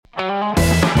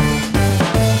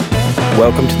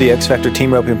Welcome to the X Factor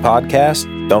Team Roping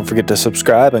Podcast. Don't forget to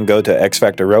subscribe and go to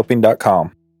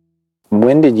xfactorroping.com.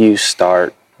 When did you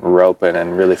start roping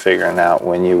and really figuring out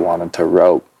when you wanted to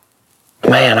rope?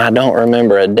 Man, I don't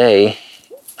remember a day,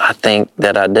 I think,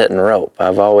 that I didn't rope.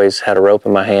 I've always had a rope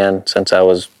in my hand since I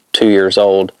was 2 years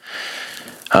old.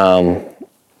 My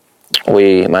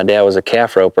dad was a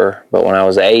calf roper, but when I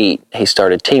was 8, he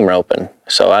started team roping.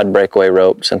 So I'd breakaway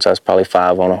rope since I was probably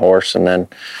 5 on a horse, and then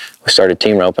we started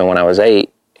team roping when I was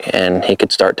 8, and he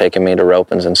could start taking me to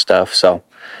ropings and stuff. So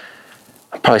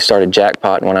I probably started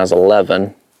jackpotting when I was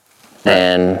 11,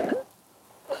 and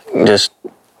just,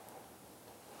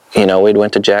 you know, we'd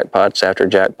went to jackpots after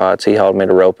jackpots. He hauled me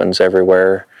to ropings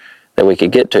everywhere that we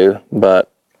could get to,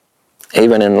 but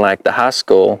even in like the high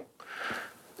school,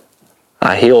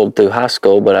 I heeled through high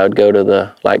school, but I would go to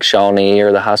the like Shawnee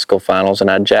or the high school finals,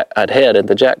 and I'd head at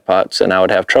the jackpots, and I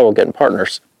would have trouble getting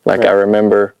partners. Like right. I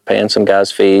remember paying some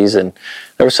guys fees, and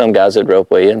there were some guys that rope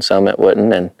with you and some that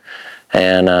wouldn't,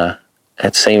 and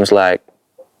it seems like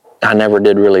I never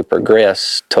did really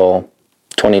progress till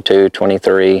 22,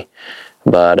 23,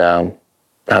 but I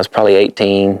was probably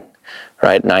 18,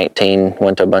 right, 19,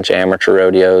 went to a bunch of amateur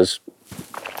rodeos.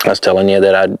 I was telling you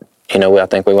that I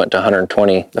think we went to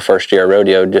 120 the first year of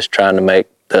rodeo just trying to make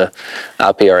the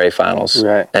IPRA finals.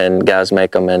 Right. And guys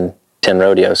make them in 10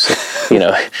 rodeos. You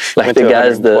know, like the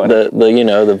guys,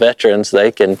 the veterans,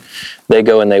 they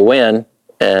go and they win.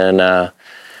 And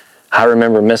I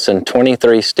remember missing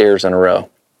 23 steers in a row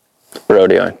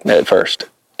rodeoing at first.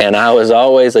 And I was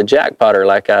always a jackpotter.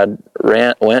 Like I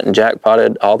went and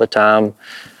jackpotted all the time,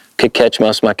 could catch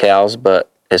most of my cows,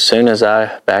 but as soon as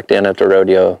I backed in at the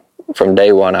rodeo, from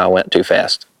day one, I went too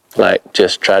fast. Like,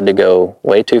 just tried to go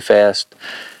way too fast.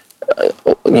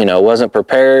 Wasn't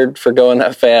prepared for going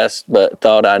that fast, but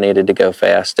thought I needed to go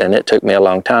fast. And it took me a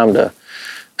long time to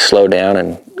slow down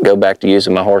and go back to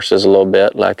using my horses a little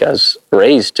bit like I was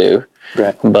raised to.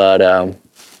 Right. But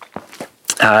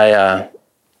I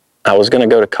was going to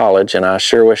go to college, and I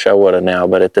sure wish I would have now.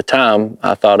 But at the time,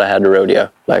 I thought I had to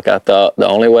rodeo. Like, I thought the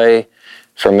only way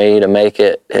for me to make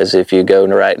it is if you go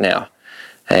right now.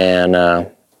 And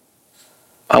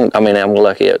I'm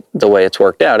lucky at the way it's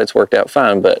worked out. It's worked out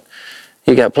fine, but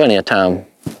you got plenty of time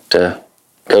to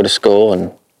go to school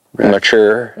and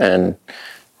mature and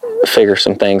figure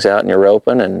some things out in your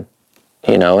roping, and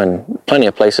and plenty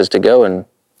of places to go and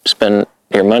spend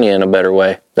your money in a better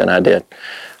way than I did.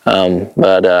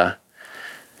 But I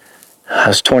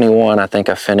was 21. I think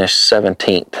I finished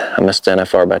 17th. I missed the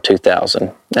NFR by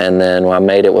 2,000, and then I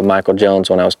made it with Michael Jones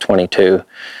when I was 22.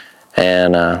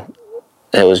 And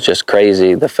it was just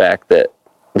crazy, the fact that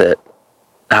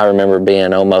I remember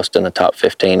being almost in the top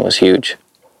 15 was huge.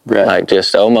 Right. Like,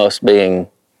 just almost being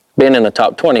in the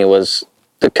top 20 was,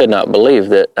 I could not believe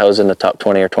that I was in the top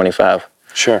 20 or 25.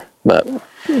 Sure. But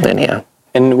anyhow.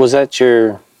 And was that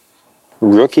your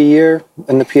rookie year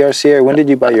in the PRCA, or when did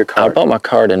you buy your card? I bought my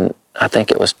card in, I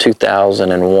think it was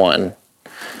 2001.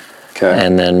 Okay.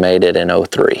 And then made it in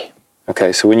 03.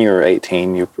 Okay, so when you were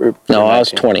 18, No, I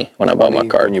was 20 when I bought my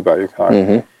card. When you bought your card.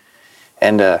 Mm-hmm.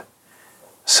 And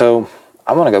so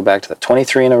I want to go back to the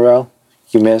 23 in a row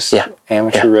you missed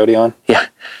amateur rodeo. Yeah,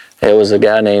 it was a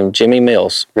guy named Jimmy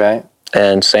Mills. Right.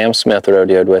 And Sam Smith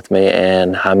rodeoed with me,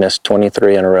 and I missed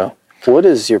 23 in a row. What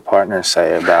does your partner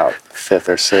say about 5th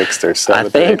or 6th or 7th? I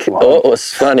think what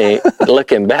was funny,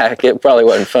 looking back, it probably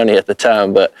wasn't funny at the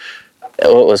time, but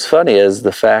what was funny is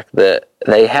the fact that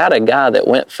they had a guy that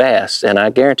went fast, and I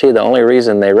guarantee the only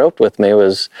reason they roped with me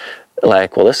was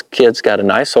like, well, this kid's got a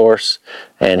nice horse,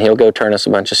 and he'll go turn us a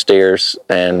bunch of steers,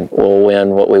 and we'll win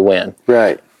what we win.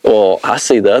 Right. Well, I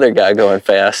see the other guy going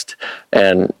fast,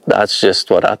 and that's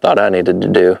just what I thought I needed to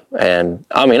do. And,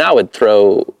 I would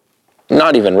throw,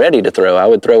 not even ready to throw, I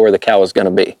would throw where the cow was going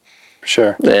to be.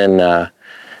 Sure. And,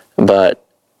 but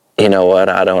you know what,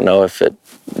 I don't know if it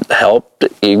helped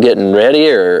you getting ready,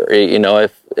 or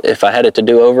if I had it to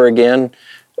do over again,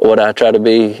 would I try to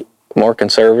be more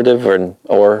conservative,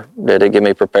 or did it get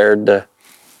me prepared to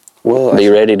be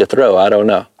ready to throw? I don't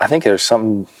know. I think there's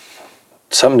something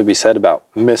to be said about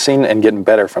missing and getting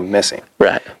better from missing.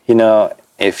 Right.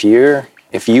 If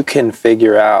you can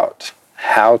figure out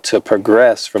how to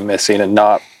progress from missing and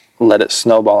not let it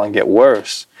snowball and get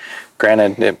worse,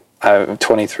 granted,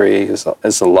 23 is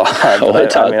a lot. But,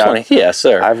 20, yes,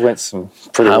 sir. I've went some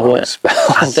pretty long spells.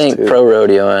 I think pro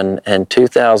rodeo in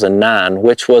 2009,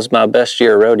 which was my best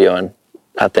year rodeoing,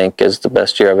 I think is the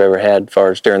best year I've ever had as far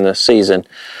as during the season.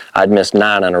 I'd missed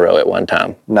 9 in a row at one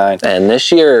time. 9. And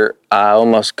this year, I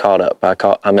almost caught up.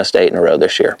 I missed 8 in a row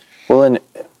this year. Well, and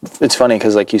it's funny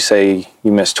because, like you say,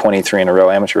 you missed 23 in a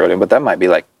row amateur rodeo, but that might be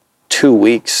like 2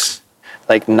 weeks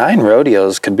like 9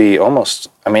 rodeos could be almost,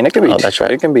 I mean, it could be, that's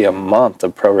right. It can be a month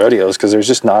of pro rodeos because there's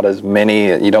just not as many,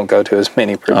 you don't go to as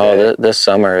many per day. This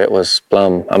summer it was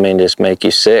plumb, I mean, just make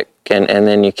you sick. And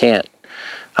then you can't,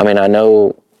 I mean, I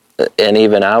know, and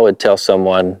even I would tell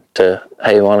someone to,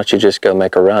 hey, why don't you just go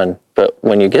make a run? But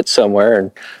when you get somewhere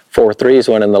and 4 threes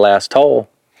went in the last hole,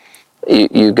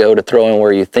 you go to throwing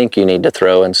where you think you need to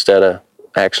throw instead of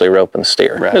actually roping the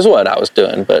steer. Right. Is what I was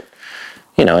doing. But,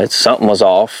 you know, something was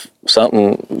off.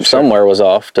 Somewhere was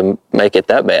off to make it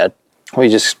that bad. Well,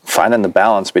 you just finding the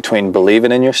balance between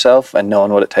believing in yourself and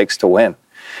knowing what it takes to win.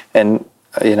 And,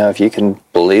 you know, if you can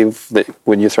believe that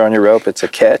when you're throwing your rope, it's a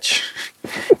catch,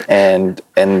 and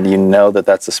you know that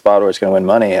that's the spot where it's going to win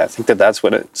money, I think that's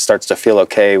when it starts to feel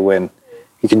okay, when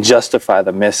you can justify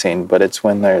the missing, but it's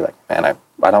when they're like, man,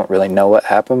 I don't really know what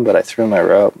happened, but I threw my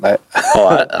rope.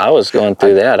 I was going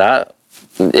through that.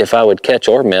 If I would catch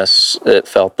or miss, it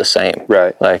felt the same.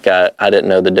 Right. Like I didn't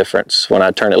know the difference. When I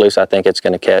turn it loose, I think it's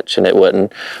going to catch, and it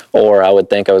wouldn't. Or I would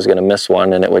think I was going to miss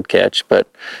one, and it would catch. But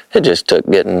it just took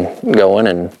getting going.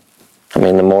 And, I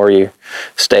mean, the more you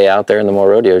stay out there and the more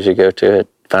rodeos you go to, it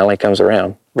finally comes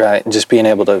around. Right. And just being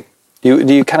able to,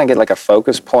 do you kind of get like a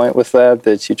focus point with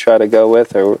that you try to go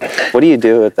with? Or what do you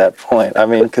do at that point? I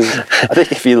mean, because I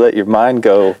think if you let your mind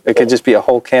go, it could just be a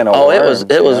whole can of worms.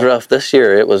 It was rough. This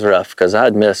year it was rough because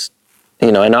I'd missed,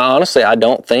 you know, and honestly, I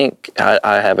don't think,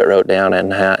 I have it wrote down in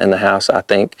the house, I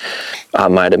think I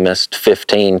might have missed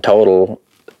 15 total.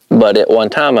 But at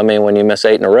one time, I mean, when you miss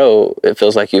 8 in a row, it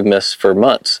feels like you've missed for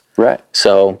months. Right.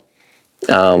 So,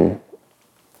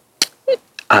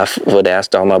 I would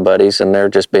ask all my buddies, and they're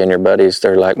just being your buddies.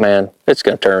 They're like, man, it's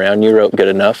going to turn around. You wrote good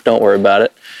enough. Don't worry about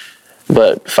it.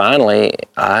 But finally,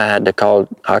 I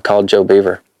called Joe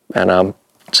Beaver, and I'm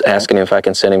asking him if I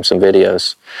can send him some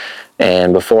videos.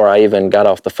 And before I even got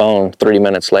off the phone, 3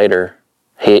 minutes later,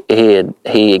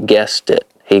 he guessed it.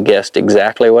 He guessed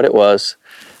exactly what it was,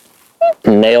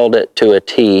 nailed it to a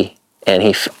T,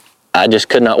 and I just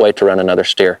could not wait to run another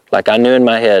steer. Like, I knew in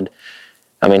my head,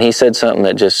 I mean, he said something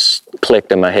that just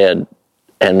clicked in my head,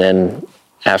 and then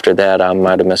after that, I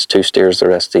might have missed 2 steers the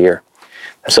rest of the year.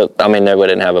 So, I mean, we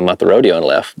didn't have a month of rodeoing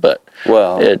left, but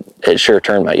it sure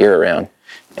turned my year around.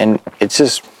 And it's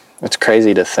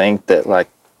crazy to think that, like,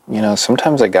 you know,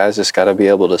 sometimes like guys just got to be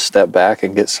able to step back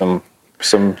and get some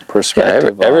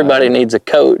perspective. Yeah, everybody needs a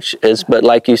coach, but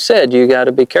like you said, you got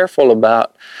to be careful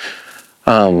about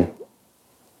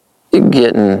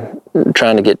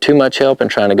trying to get too much help and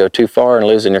trying to go too far and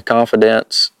losing your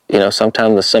confidence. You know,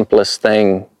 sometimes the simplest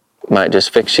thing might just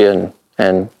fix you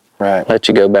and right. let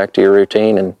you go back to your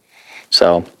routine. And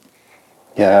so,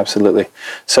 yeah, absolutely.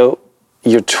 So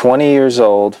you're 20 years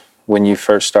old when you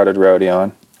first started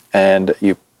rodeoing, and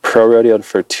you pro rodeoed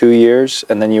for 2 years,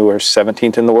 and then you were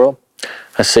 17th in the world?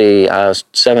 I was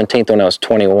 17th when I was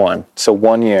 21. So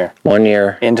 1 year. 1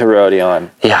 year. Into rodeoing.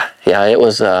 Yeah, it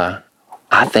was,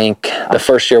 I think the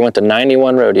first year I went to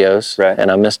 91 rodeos, right. And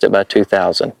I missed it by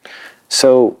 2,000.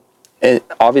 So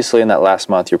obviously in that last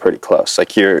month you're pretty close.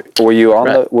 Like were you on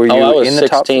right. the were you I was in the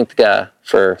 16th top? guy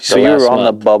for so the you last were on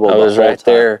month. the bubble. I was the whole right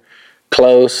time. there,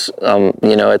 close.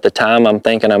 You know, at the time I'm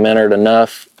thinking I'm entered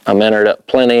enough. I'm entered up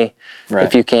plenty. Right.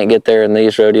 If you can't get there in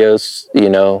these rodeos, you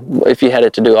know, if you had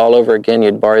it to do all over again,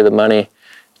 you'd borrow the money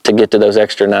to get to those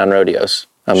extra 9 rodeos.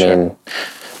 I mean,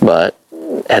 but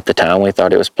at the time we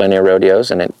thought it was plenty of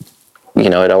rodeos, and it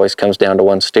always comes down to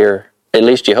one steer. At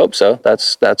least you hope so.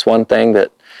 That's one thing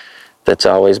that's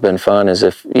always been fun, is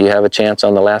if you have a chance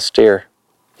on the last steer,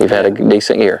 you've had a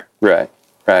decent year. Right,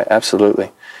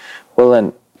 absolutely. Well,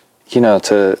 then, you know,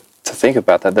 to think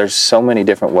about that, there's so many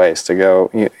different ways to go.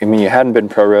 I mean, you hadn't been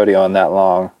pro rodeoing that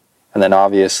long, and then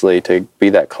obviously to be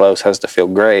that close has to feel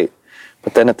great.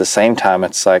 But then at the same time,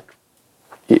 it's like,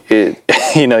 what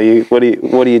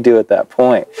do you do at that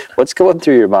point? What's going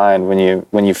through your mind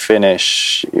when you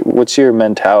finish? What's your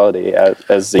mentality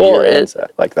as the year ends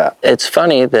like that? It's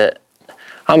funny that,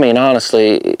 I mean,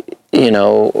 honestly, you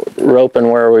know, roping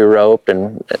where we roped,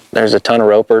 and there's a ton of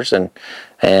ropers, and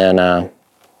there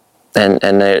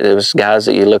was guys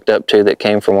that you looked up to that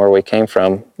came from where we came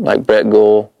from, like Brett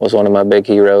Gould was one of my big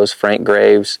heroes, Frank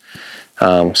Graves,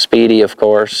 Speedy, of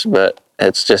course, but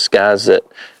it's just guys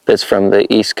that's from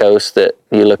the East Coast that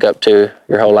you look up to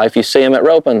your whole life. You see them at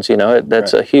ropings, you know,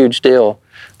 that's right. A huge deal.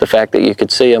 The fact that you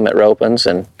could see them at ropings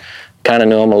and kind of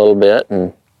knew them a little bit,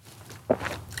 and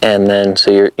then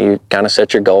so you kind of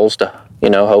set your goals to, you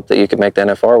know, hope that you could make the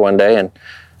NFR one day. And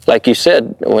like you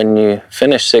said, when you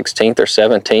finish 16th or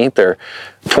 17th or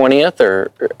 20th,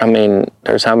 or, I mean,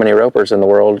 there's how many ropers in the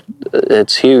world?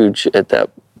 It's huge at that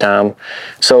time.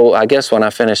 So I guess when I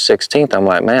finished 16th, I'm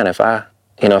like, man, if I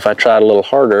if I tried a little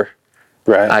harder,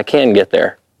 I can get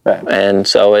there. Right. And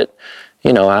so I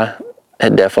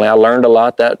learned a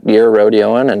lot that year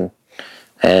rodeoing,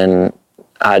 and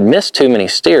I'd missed too many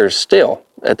steers still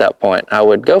at that point. I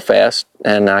would go fast,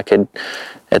 and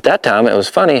at that time, it was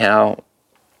funny how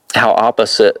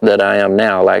opposite that I am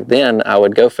now. Like then, I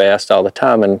would go fast all the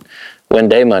time and win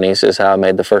day monies is how I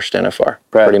made the first NFR.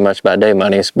 Right. Pretty much by day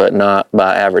monies, but not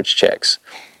by average checks.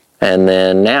 And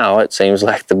then now it seems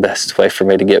like the best way for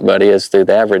me to get money is through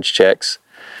the average checks.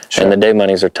 Sure. And the day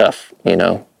monies are tough,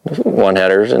 one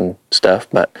headers and stuff.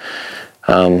 But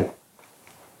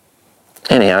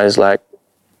anyhow, it's like,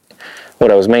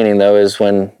 what I was meaning though is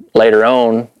when later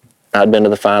on I'd been to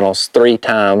the finals 3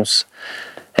 times,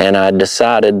 and I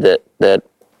decided that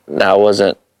I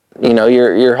wasn't,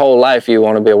 your whole life you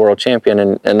want to be a world champion,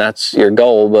 and that's your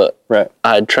goal, but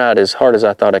I'd tried as hard as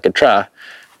I thought I could try,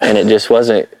 and it just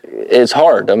wasn't. It's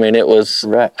hard. I mean, I was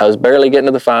barely getting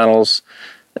to the finals.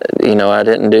 I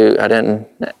didn't.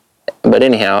 But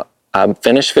anyhow, I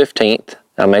finished 15th.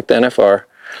 I make the NFR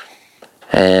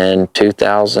in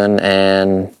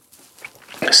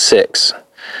 2006,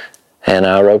 and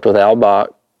I roped with Al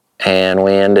Bach, and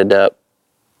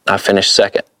I finished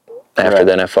second after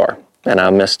the NFR, and I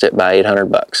missed it by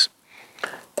 $800.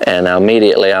 And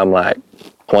immediately I'm like,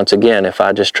 once again, if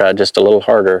I just tried just a little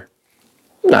harder,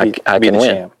 I can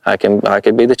win. I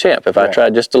could be the champ if I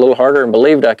tried just a little harder and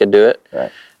believed I could do it.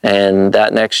 Right. And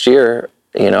that next year,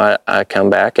 I come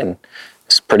back and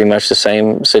it's pretty much the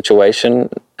same situation,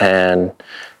 and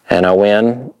I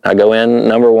win. I go in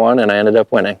number 1, and I ended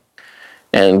up winning.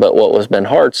 But what was been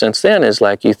hard since then is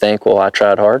like you think, well, I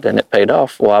tried hard and it paid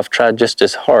off. Well, I've tried just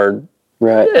as hard,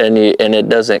 and it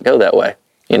doesn't go that way.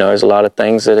 There's a lot of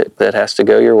things that has to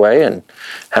go your way, and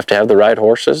have to have the right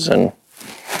horses, and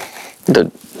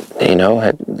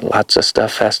lots of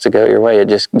stuff has to go your way. It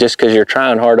just because you're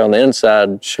trying hard on the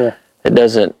inside, sure, it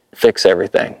doesn't fix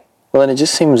everything. Well, and it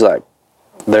just seems like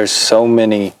there's so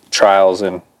many trials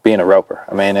in being a roper.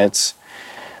 I mean,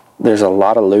 there's a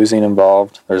lot of losing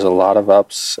involved. There's a lot of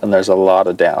ups, and there's a lot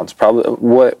of downs.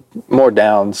 Probably more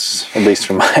downs, at least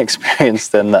from my experience,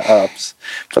 than the ups.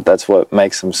 But that's what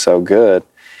makes them so good.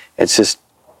 It's just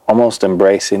almost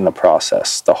embracing the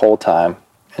process the whole time,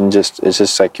 and it's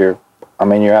just like you're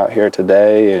out here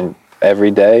today and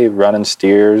every day running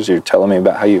steers. You're telling me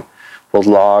about how you will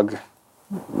log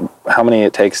how many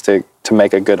it takes to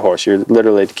make a good horse. You're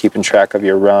literally keeping track of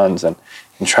your runs and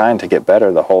trying to get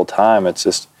better the whole time. It's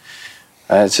just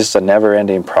a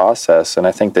never-ending process, and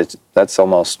I think that's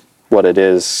almost what it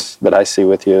is that I see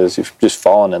with you, is you've just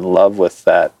fallen in love with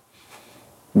that,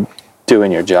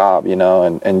 doing your job,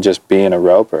 and just being a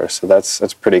roper. So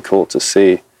that's pretty cool to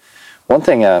see. One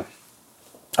thing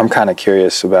I'm kind of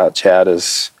curious about, Chad,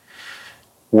 is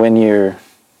when you're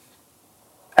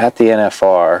at the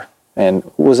NFR, and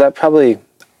was that probably,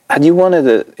 had you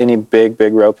wanted any big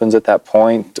ropings at that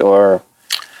point, or?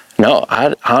 No,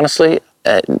 I honestly,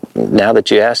 now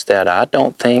that you asked that, I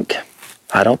don't think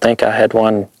I had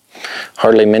won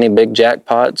hardly many big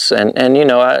jackpots,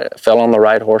 and I fell on the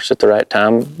right horse at the right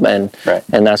time, and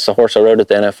that's the horse I rode at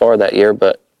the NFR that year.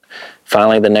 But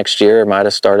finally, the next year, I might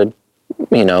have started,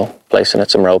 placing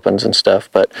at some ropings and stuff.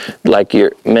 But like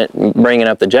you're bringing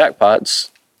up the jackpots,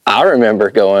 I remember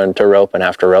going to roping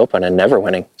after roping and never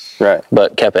winning,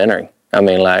 but kept entering. I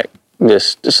mean,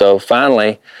 so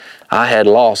finally, I had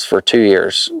lost for 2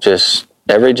 years, just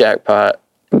every jackpot.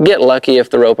 Get lucky if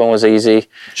the roping was easy,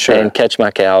 and catch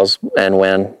my cows and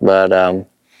win. But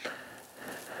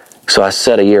so I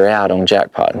set a year out on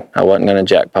jackpot. I wasn't going to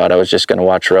jackpot. I was just going to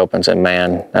watch ropings, and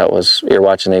man, you're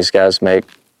watching these guys make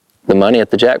the money at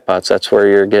the jackpots. That's where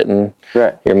you're getting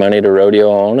your money to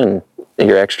rodeo on and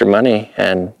your extra money.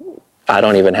 And I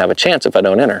don't even have a chance if I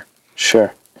don't enter.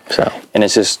 Sure. So, and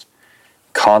it's just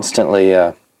constantly.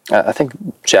 I think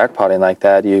jackpotting like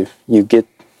that, you get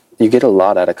a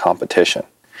lot out of competition.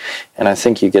 And I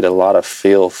think you get a lot of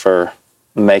feel for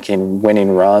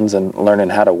winning runs and learning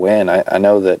how to win. I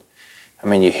know that,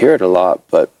 you hear it a lot,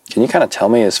 but can you kind of tell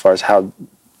me as far as how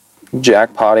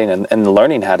jackpotting and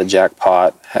learning how to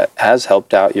jackpot has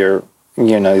helped out your,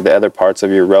 the other parts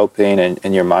of your roping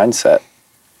and your mindset?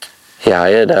 Yeah,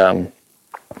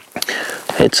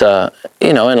 it's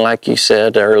and like you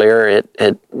said earlier,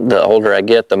 the older I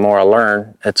get, the more I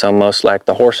learn. It's almost like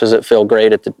the horses that feel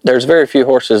great there's very few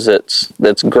horses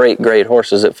that's great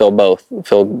horses that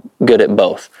feel good at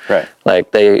both. Right.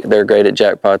 Like they're great at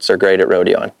jackpots, they're great at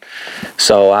rodeoing.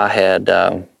 So I had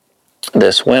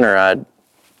this winter I'd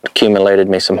accumulated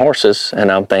me some horses,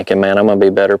 and I'm thinking, man, I'm gonna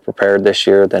be better prepared this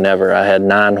year than ever. I had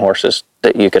 9 horses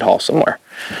that you could haul somewhere.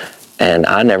 And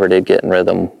I never did get in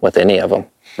rhythm with any of them.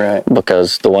 Right.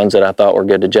 Because the ones that I thought were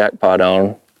good to jackpot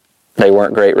on, they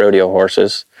weren't great rodeo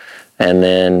horses. And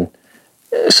then,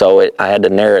 so I had to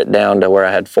narrow it down to where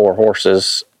I had 4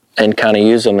 horses and kind of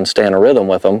use them and stay in a rhythm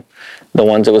with them. The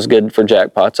ones that was good for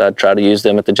jackpots, I'd try to use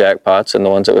them at the jackpots, and the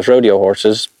ones that was rodeo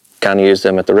horses, kind of use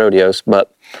them at the rodeos.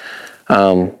 But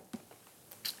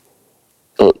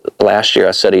last year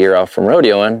I set a year off from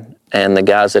rodeoing, and the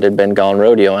guys that had been gone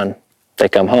rodeoing, they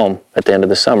come home at the end of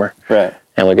the summer. Right.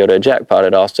 And we go to a jackpot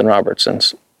at Austin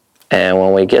Robertson's. And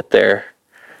when we get there,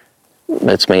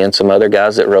 it's me and some other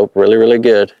guys that rope really, really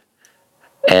good.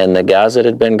 And the guys that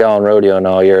had been gone rodeoing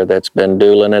all year, that's been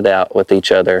dueling it out with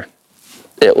each other,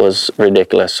 it was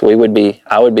ridiculous. I would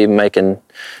be making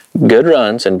good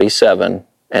runs and be 7,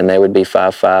 and they would be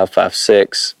 5-5,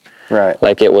 5-6. Right.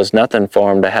 Like it was nothing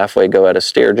for them to halfway go at a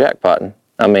steer jackpotting.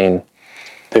 I mean,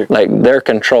 like their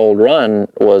controlled run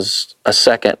was a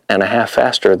second and a half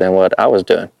faster than what I was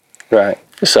doing. Right.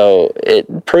 So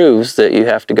it proves that you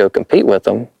have to go compete with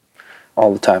them.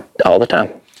 All the time. All the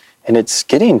time. And it's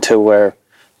getting to where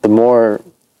the more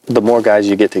guys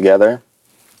you get together,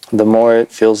 the more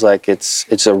it feels like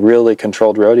it's a really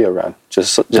controlled rodeo run.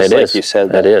 Just like you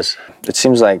said. It is. It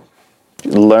seems like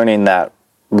learning that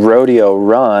rodeo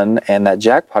run and that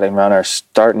jackpotting run are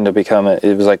starting to become,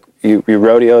 it was like you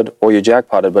rodeoed or you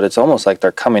jackpotted, but it's almost like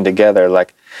they're coming together.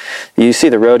 Like you see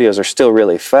the rodeos are still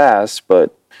really fast,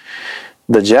 but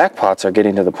the jackpots are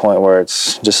getting to the point where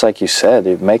it's just like you said,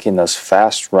 you're making those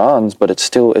fast runs, but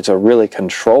it's a really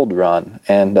controlled run.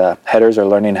 And headers are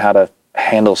learning how to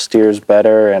handle steers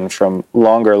better and from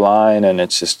longer line, and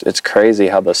it's crazy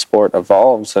how the sport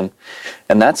evolves, and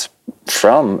that's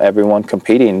from everyone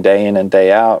competing day in and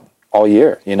day out all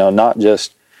year. You know, not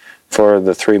just for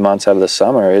the 3 months out of the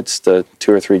summer. It's the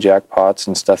 2 or 3 jackpots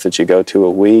and stuff that you go to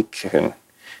a week, and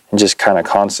just kind of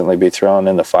constantly be thrown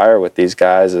in the fire with these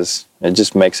guys it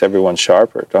just makes everyone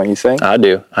sharper, don't you think? I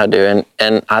do,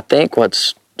 and I think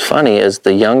what's funny is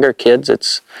the younger kids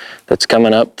that's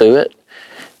coming up through it,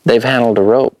 they've handled a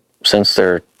rope since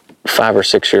they're 5 or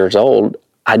 6 years old.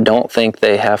 I don't think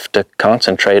they have to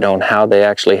concentrate on how they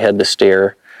actually head the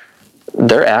steer.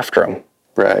 They're after them.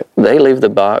 Right. They leave the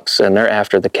box and they're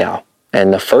after the cow.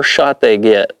 And the first shot they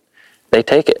get, they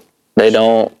take it. They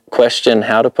don't question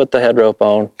how to put the head rope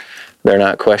on. They're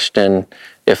not questioning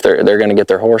if they're going to get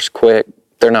their horse quick.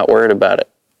 They're not worried about it.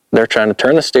 They're trying to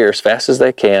turn the steer as fast as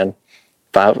they can,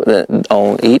 5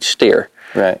 on each steer.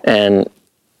 Right. And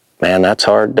man, it's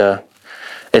hard to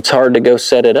go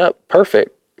set it up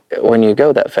perfect when you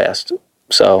go that fast.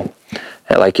 So,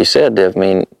 like you said, I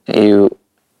mean, you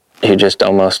just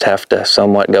almost have to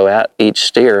somewhat go at each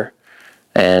steer.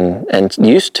 And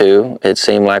used to, it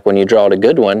seemed like when you drawed a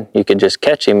good one, you could just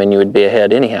catch him and you would be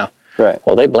ahead anyhow. Right.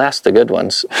 Well, they blast the good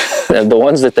ones. The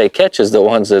ones that they catch is the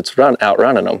ones that's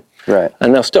outrunning them. Right.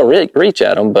 And they'll still reach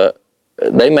at them, but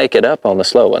they make it up on the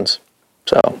slow ones.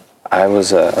 So I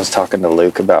was talking to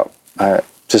Luke about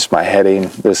just my heading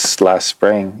this last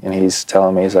spring, and he's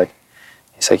telling me, he's like,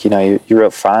 you know, you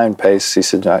wrote fine pace. He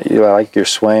said, you like your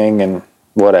swing and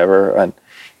whatever. And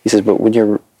he says, but when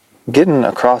you're getting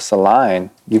across the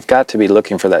line, you've got to be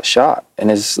looking for that shot. And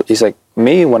he's like,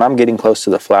 me, when I'm getting close to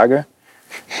the flagger,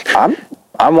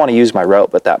 I want to use my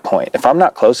rope at that point. If I'm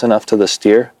not close enough to the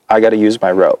steer, I got to use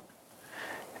my rope.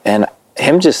 And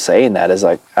him just saying that is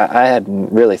like, I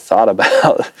hadn't really thought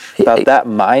about that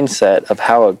mindset of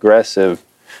how aggressive,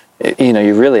 you know,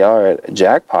 you really are at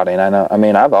jackpotting. I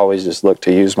mean, I've always just looked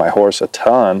to use my horse a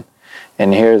ton.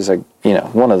 And here's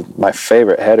one of my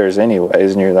favorite headers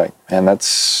anyways. And you're like, man, that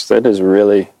is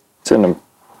really,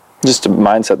 just a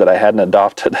mindset that I hadn't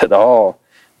adopted at all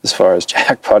as far as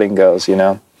jackpotting goes, you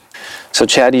know. So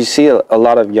Chad, you see a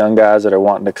lot of young guys that are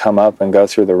wanting to come up and go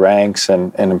through the ranks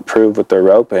and improve with their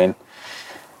roping.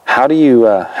 How do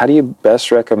you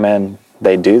best recommend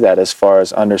they do that as far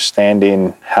as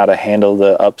understanding how to handle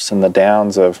the ups and the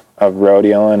downs of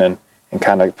rodeoing and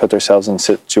kind of put themselves in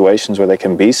situations where they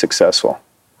can be successful?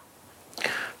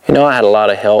 You know, I had a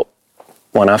lot of help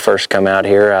when I first come out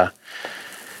here.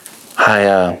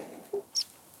 I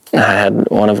had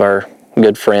one of our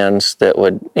good friends that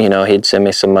would, you know, he'd send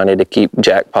me some money to keep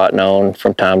jackpotting on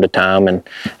from time to time, and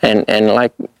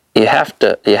like you have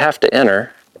to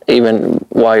enter even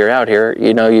while you're out here.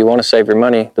 You know, you want to save your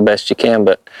money the best you can,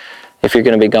 but if you're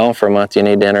going to be gone for a month, you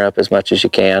need to enter up as much as you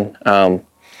can.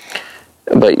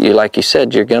 But like you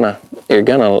said, you're gonna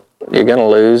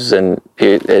lose, and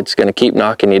it's gonna keep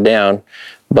knocking you down.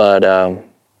 But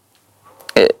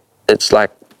it's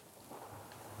like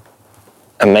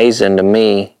amazing to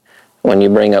me when you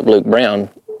bring up Luke Brown.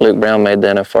 Luke Brown made the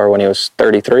NFR when he was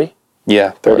 33.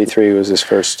 Yeah, 33 was his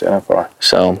first NFR.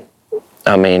 So,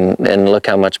 I mean, and look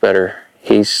how much better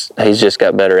he's just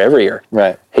got better every year.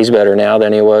 Right. He's better now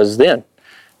than he was then.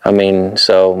 I mean,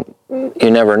 so you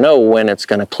never know when it's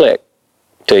going to click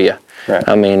to you. Right.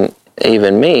 I mean,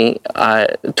 even me,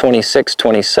 26,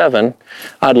 27,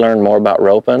 I'd learn more about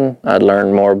roping. I'd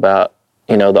learn more about,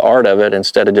 the art of it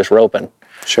instead of just roping.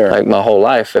 Sure. Like my whole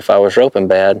life, if I was roping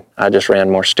bad, I just ran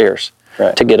more steers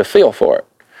to get a feel for it.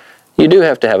 You do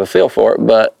have to have a feel for it,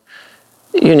 but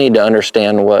you need to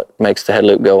understand what makes the head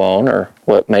loop go on, or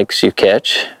what makes you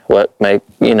catch,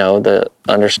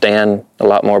 understand a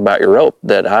lot more about your rope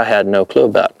that I had no clue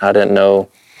about. I didn't know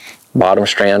bottom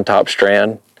strand, top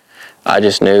strand. I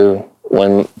just knew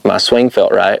when my swing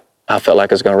felt right, I felt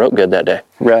like I was going to rope good that day.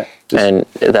 Right. And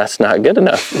that's not good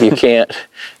enough. You can't,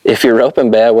 if you're roping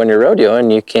bad when you're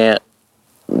rodeoing,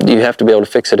 you have to be able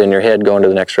to fix it in your head going to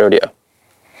the next rodeo.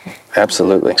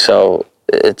 Absolutely. So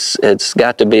it's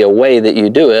got to be a way that you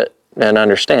do it and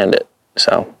understand it.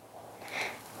 So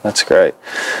that's great.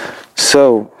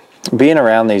 So being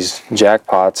around these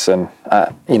jackpots and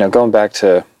going back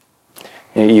to,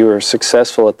 you were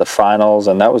successful at the finals,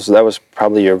 and that was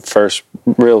probably your first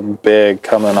real big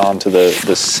coming onto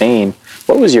the scene.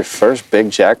 What was your first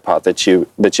big jackpot that you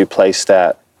placed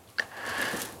at?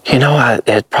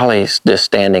 It probably just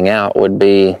standing out would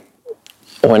be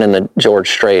winning the George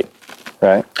Strait.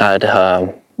 Right.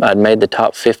 I'd made the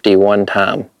top 50 one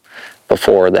time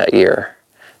before that year,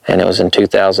 and it was in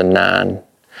 2009.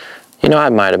 I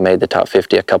might have made the top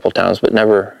 50 a couple times, but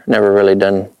never really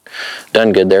done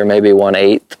good there. Maybe won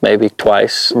 8th, maybe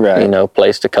twice. Right.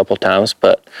 Placed a couple times,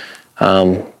 but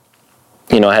I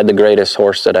had the greatest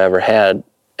horse that I ever had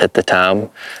at the time,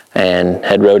 and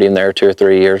had rode him there 2 or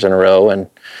 3 years in a row, and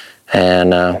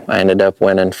I ended up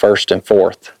winning 1st and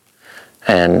 4th,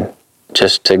 and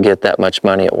just to get that much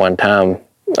money at one time,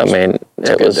 I mean,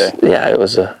 it's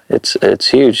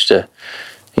huge to,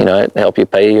 it help you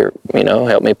pay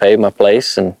help me pay my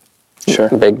place and sure.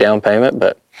 Big down payment.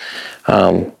 But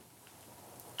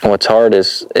what's hard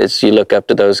is you look up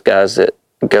to those guys that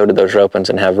go to those ropings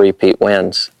and have repeat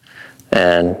wins.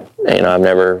 And, I've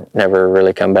never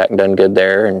really come back and done good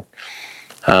there. And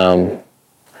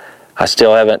I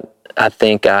still haven't, I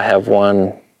think I have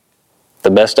won, the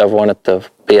best I've won at the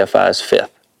BFI is 5th.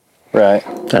 Right.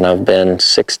 And I've been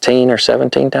 16 or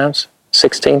 17 times.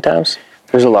 16 times.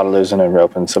 There's a lot of losing in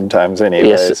roping sometimes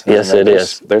anyways. Yes, it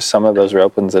is. There's some of those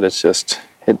ropings that it's just,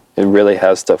 it really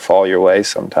has to fall your way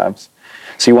sometimes.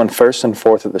 So you won 1st and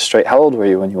 4th at the Strait. How old were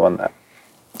you when you won that?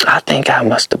 I think I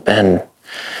must have been,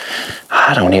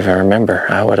 I don't even remember.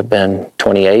 I would have been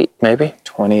 28 maybe.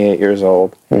 28 years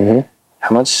old. Mm-hmm.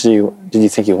 How much did you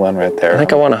think you won right there? I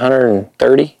think I won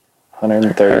 130.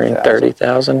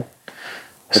 130,000.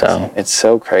 So it's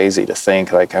so crazy to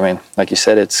think, like you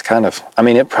said, it's kind of,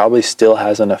 it probably still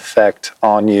has an effect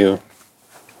on you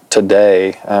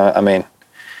today.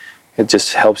 It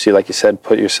just helps you, like you said,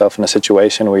 put yourself in a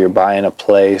situation where you're buying a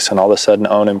place and all of a sudden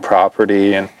owning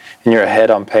property and you're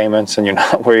ahead on payments and you're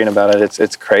not worrying about it.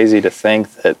 It's crazy to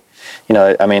think that,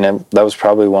 that was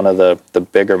probably one of the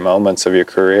bigger moments of your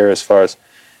career as far as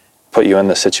put you in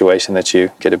the situation that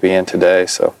you get to be in today.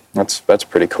 So that's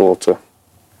pretty cool to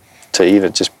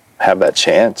even just have that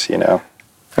chance,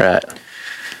 Right.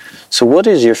 So what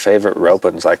is your favorite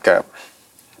ropings? Like,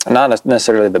 not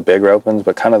necessarily the big ropings,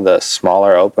 but kind of the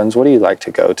smaller opens. What do you like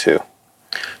to go to?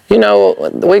 We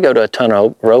go to a ton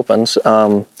of ropings,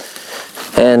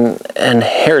 and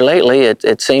here lately,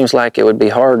 it seems like it would be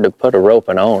hard to put a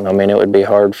roping on. It would be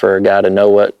hard for a guy to know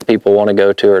what people want to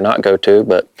go to or not go to.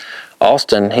 But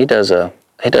Austin, he does a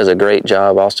great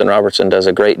job. Austin Robertson does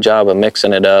a great job of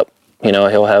mixing it up.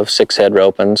 He'll have 6 head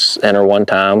ropings, enter one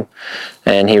time,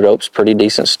 and he ropes pretty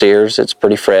decent steers. It's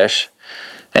pretty fresh.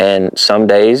 And some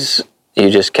days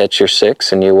you just catch your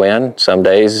 6 and you win. Some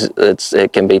days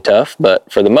it can be tough,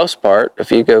 but for the most part,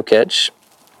 if you go catch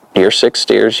your 6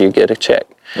 steers, you get a check.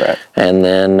 Right. And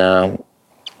then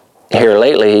here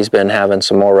lately, he's been having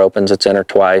some more ropings. It's entered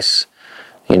twice,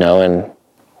 and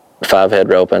 5 head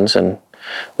ropings, and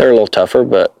they're a little tougher,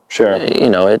 but sure. The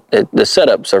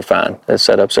setups are fine. The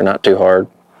setups are not too hard,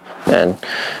 and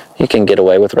you can get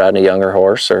away with riding a younger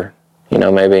horse, or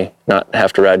maybe not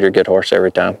have to ride your good horse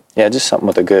every time. Yeah, just something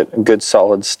with a good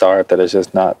solid start that is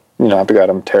just not have to ride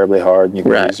them terribly hard. And you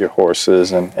can use your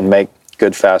horses and make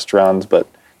good fast runs, but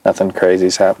nothing crazy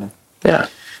is happening. Yeah.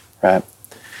 Right.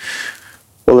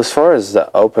 Well, as far as the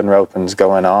open ropings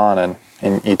going on,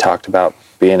 and you talked about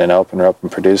being an open roping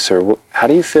producer, how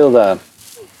do you feel like,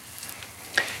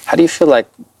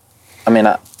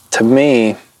 to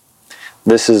me,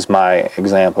 this is my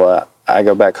example. I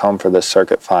go back home for the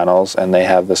circuit finals, and they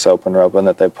have this open roping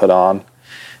that they put on.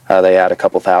 They add a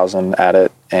couple thousand at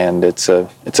it, and it's a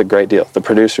great deal. The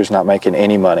producer's not making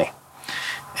any money,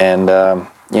 and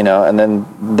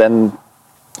and then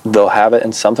they'll have it,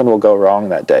 and something will go wrong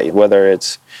that day. Whether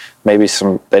it's maybe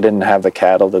they didn't have the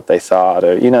cattle that they thought,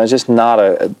 or it's just not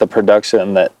the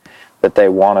production that they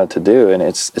wanted to do, and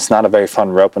it's not a very fun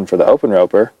roping for the open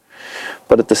roper.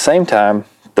 But at the same time,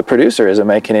 the producer isn't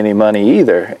making any money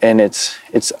either, and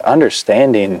it's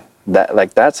understanding that,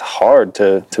 like, that's hard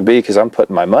to be, because I'm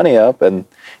putting my money up, and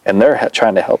they're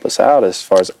trying to help us out as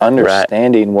far as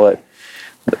understanding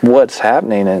what's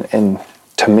happening, and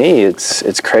to me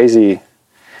it's crazy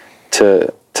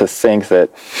to think that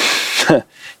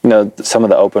some of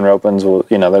the open ropings will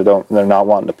they're not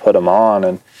wanting to put them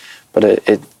on, but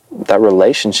that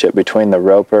relationship between the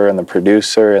roper and the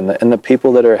producer and the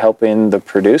people that are helping the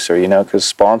producer, because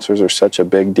sponsors are such a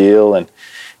big deal,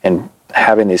 and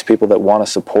having these people that want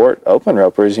to support open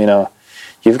ropers,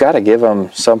 you've got to give them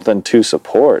something to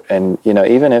support. And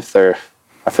even if I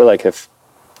feel like if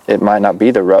it might not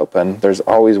be the roping, there's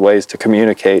always ways to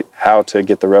communicate how to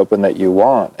get the roping that you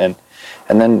want, and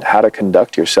then how to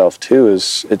conduct yourself too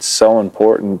it's so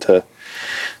important to.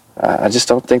 I just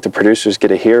don't think the producers get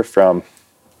to hear from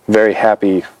very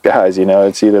happy guys.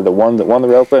 It's either the one that won the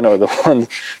roping or the one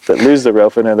that lose the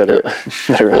roping, or that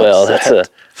are well, upset.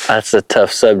 that's a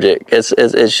tough subject.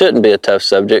 It shouldn't be a tough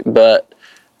subject, but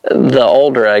the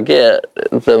older I get,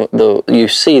 you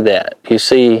see that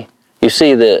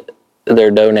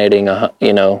they're donating.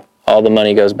 All the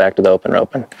money goes back to the open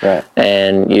roping, right?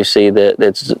 And you see that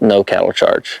it's no cattle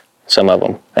charge. Some of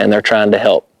them, and they're trying to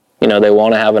help. They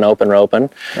want to have an open roping.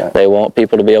 Right. They want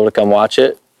people to be able to come watch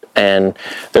it, and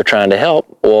they're trying to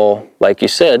help. Well, like you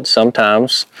said,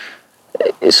 sometimes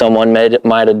someone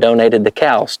might have donated the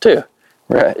cows too.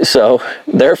 Right. So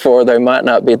therefore, they might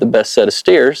not be the best set of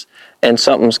steers, and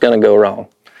something's going to go wrong.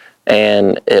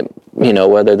 And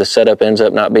whether the setup ends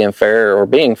up not being fair or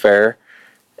being fair,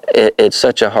 it's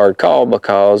such a hard call,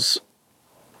 because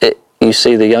you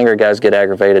see the younger guys get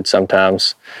aggravated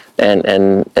sometimes, and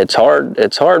it's hard.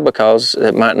 It's hard because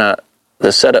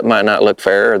the setup might not look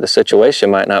fair, or the situation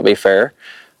might not be fair,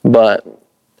 but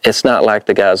it's not like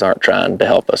the guys aren't trying to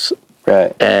help us.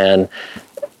 Right. And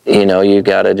you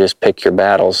got to just pick your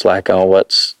battles, like on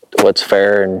what's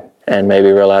fair, and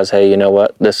maybe realize, hey, you know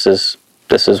what, this is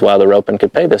why the roping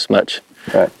could pay this much.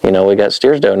 Right. We got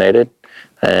steers donated,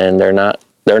 and they're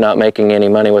not making any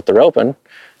money with the roping,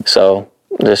 so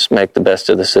just make the best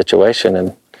of the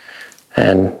situation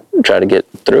and try to get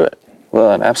through it.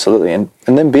 Well, and absolutely, and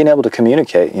then being able to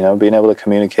communicate,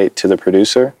 to the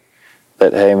producer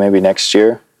that, hey, maybe next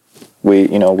year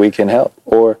we can help,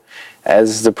 or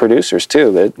as the producers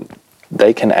too, that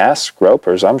they can ask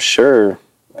ropers. I'm sure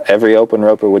every open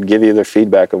roper would give you their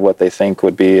feedback of what they think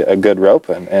would be a good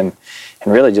roping, and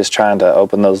really just trying to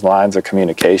open those lines of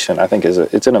communication, I think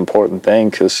it's an important thing,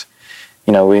 because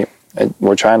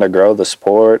we're trying to grow the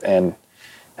sport, and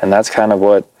that's kind of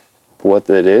what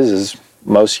it is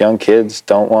most young kids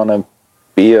don't want to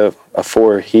be a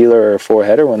four-heeler or a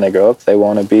four-header when they grow up. They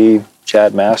want to be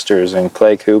Chad Masters and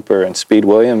Clay Cooper and Speed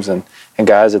Williams and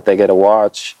guys that they get to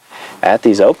watch at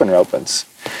these open ropings.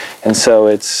 And so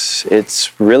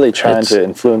it's really trying to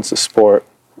influence the sport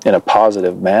in a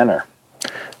positive manner.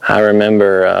 I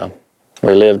remember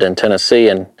we lived in Tennessee,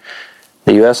 and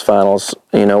the U.S. finals,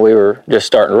 we were just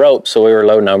starting rope, so we were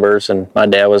low numbers, and my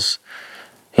dad was,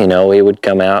 we would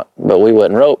come out, but we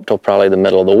wouldn't rope till probably the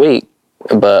middle of the week,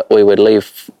 but we would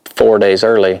leave 4 days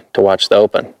early to watch the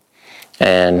open.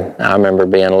 And I remember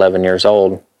being 11 years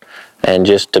old, and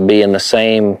just to be in the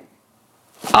same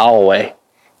aisleway,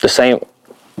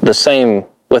 the same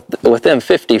within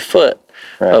 50 foot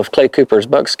right. of Clay Cooper's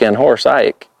buckskin horse,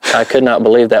 Ike. I could not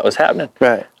believe that was happening.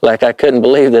 Right. Like, I couldn't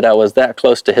believe that I was that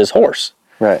close to his horse.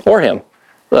 Right. Or him.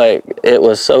 Like, it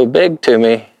was so big to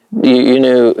me. You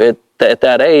knew it at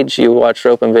that age. You watched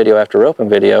roping video after roping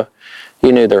video.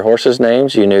 You knew their horses'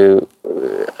 names. You knew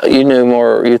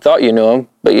more. You thought you knew them,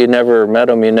 but you never met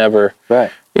them. You never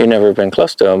been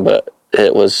close to them. But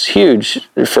it was huge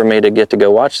for me to get to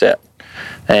go watch that.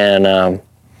 And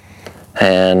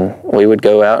we would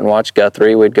go out and watch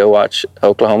Guthrie. We'd go watch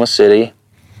Oklahoma City.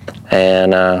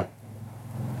 And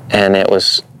it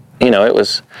was, it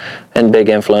was a big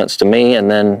influence to me. And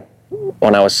then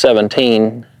when I was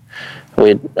 17,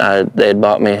 they had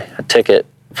bought me a ticket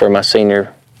for my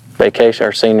senior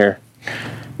vacation,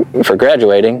 for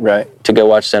graduating, right. to go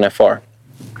watch the NFR.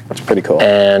 That's pretty cool.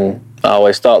 And I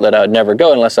always thought that I would never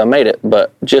go unless I made it.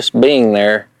 But just being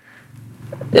there,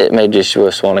 it made you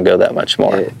just want to go that much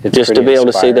more. It's just to be able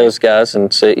to see inspiring. those guys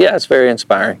and see, yeah, it's very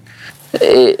inspiring.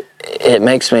 It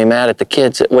makes me mad at the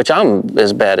kids, which I'm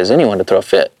as bad as anyone to throw a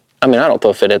fit. I mean, I don't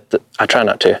throw a fit I try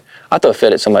not to. I throw a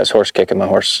fit at somebody's horse kicking my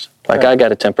horse. Like, I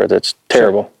got a temper that's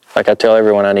terrible. Sure. Like, I tell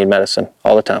everyone I need medicine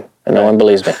all the time, and no one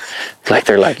believes me. Like,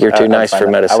 they're like, you're too nice for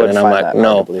medicine. And I'm like,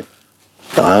 no.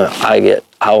 I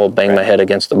will bang my head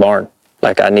against the barn.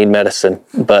 Like, I need medicine,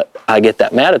 but I get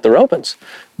that mad at the ropings.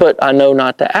 But I know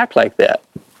not to act like that.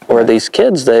 Where these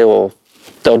kids, they'll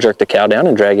jerk the cow down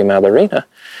and drag him out of the arena.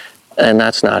 And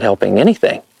that's not helping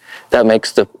anything. That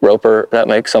makes them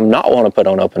not want to put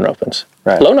on open ropings.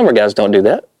 Right. Low number guys don't do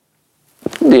that.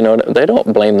 You know, they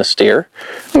don't blame the steer.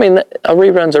 I mean, a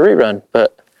rerun's a rerun,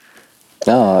 but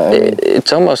no, I mean,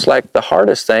 it's almost like the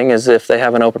hardest thing is if they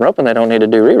have an open rope and they don't need to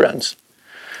do reruns.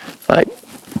 Like,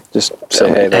 just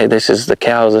say, hey, this is the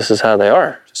cows, this is how they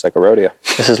are. Just like a rodeo.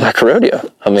 This is like a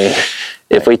rodeo. I mean,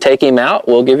 if we take him out,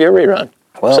 we'll give you a rerun.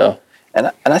 Well,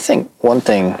 and I think one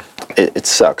thing, it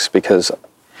sucks because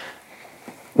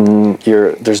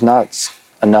there's not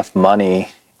enough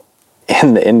money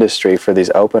in the industry for these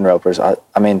open ropers. I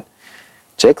mean,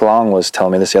 Jake Long was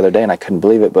telling me this the other day, and I couldn't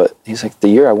believe it, but he's like, the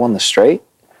year I won the straight,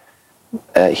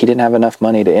 he didn't have enough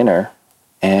money to enter,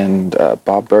 and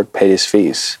Bob Burke paid his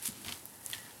fees.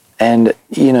 And,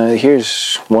 you know,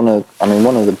 here's one of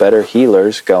the better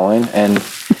healers going, and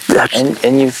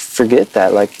you forget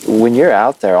that, like, when you're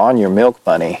out there on your milk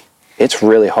money, it's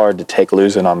really hard to take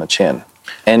losing on the chin.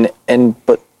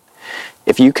 But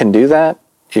if you can do that,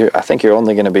 I think you're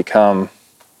only going to become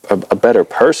a better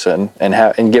person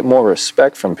and get more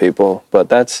respect from people. But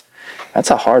that's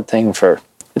a hard thing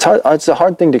it's a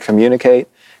hard thing to communicate,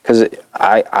 because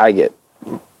I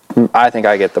think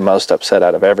I get the most upset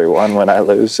out of everyone when I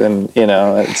lose, and you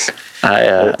know,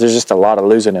 there's just a lot of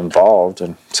losing involved,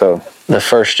 and so the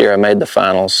first year I made the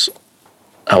finals,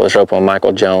 I was roping with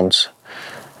Michael Jones,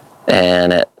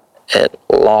 and at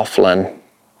Laughlin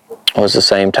was the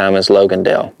same time as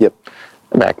Logandale. Yep.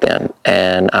 Back then,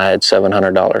 and I had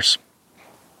 $700.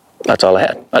 That's all I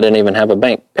had. I didn't even have a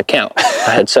bank account.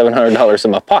 I had $700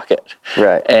 in my pocket.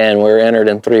 Right. And we were entered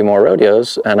in 3 more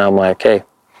rodeos, and I'm like, hey,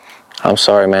 I'm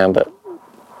sorry, man, but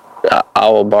I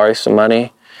will borrow you some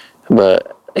money,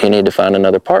 but you need to find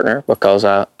another partner because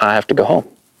I have to go home.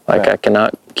 Like, I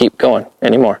cannot keep going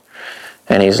anymore.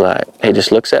 And he's like, he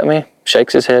just looks at me,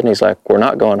 shakes his head, and he's like, we're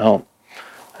not going home.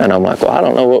 And I'm like, well, I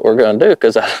don't know what we're going to do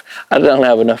because I don't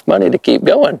have enough money to keep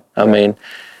going. I mean,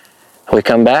 we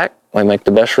come back, we make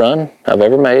the best run I've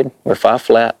ever made. We're 5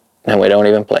 flat, and we don't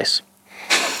even place.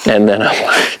 And then I'm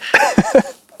like,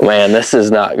 man, this is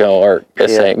not going to work.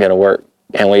 This ain't going to work.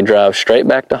 And we drive straight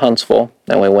back to Huntsville,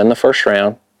 and we win the first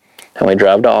round. And we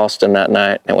drive to Austin that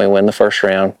night, and we win the first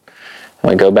round.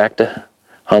 And we go back to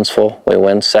Huntsville. We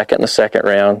win second in the second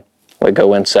round. We go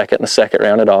win second in the second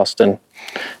round at Austin.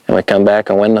 And we come back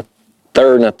and win the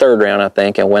third in the third round, I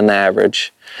think, and win the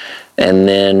average. And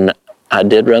then I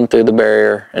did run through the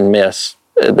barrier and miss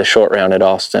the short round at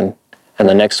Austin. And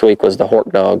the next week was the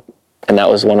Hork Dog, and that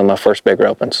was one of my first big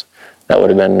ropings. That would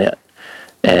have been it.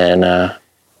 And I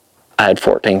had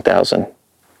 $14,000.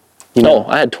 No,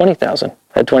 I had $20,000.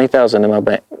 I had $20,000 in my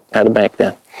bank. I had a bank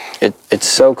then. It's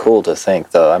so cool to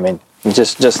think, though. I mean,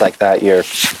 just like that, you're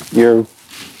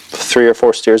 3 or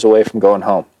 4 steers away from going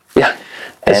home. Yeah.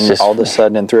 And all of a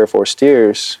sudden, in 3 or 4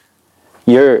 steers,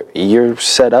 you're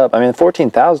set up. I mean,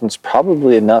 14,000 is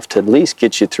probably enough to at least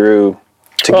get you through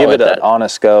to give it an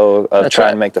honest go of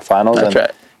trying to make the finals. That's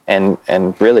right.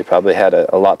 And really probably had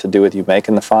a lot to do with you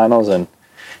making the finals. And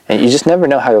you just never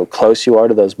know how close you are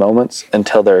to those moments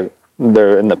until they're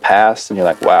in the past, and you're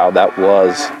like, wow,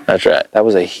 that's right. That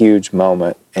was a huge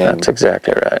moment. And, that's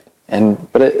exactly right.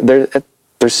 But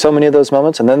there's so many of those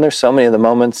moments, and then there's so many of the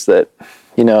moments that,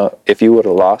 you know, if you would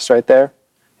have lost right there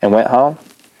and went home,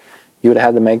 you would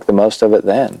have had to make the most of it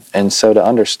then. And so to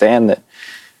understand that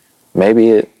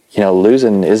maybe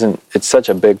losing it's such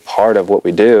a big part of what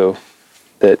we do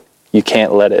that you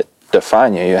can't let it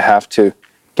define you. You have to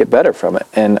get better from it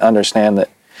and understand that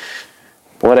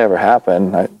whatever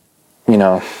happened, I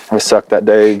sucked that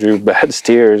day, drew bad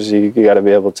steers. You got to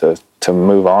be able to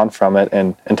move on from it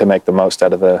and to make the most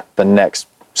out of the next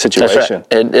situation.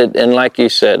 That's right. And like you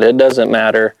said, it doesn't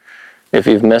matter if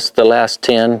you've missed the last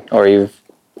 10 or you've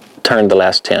turned the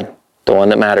last 10. The one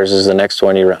that matters is the next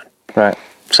one you run. Right.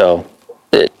 So,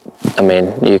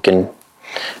 you can,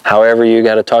 however you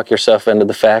got to talk yourself into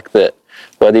the fact that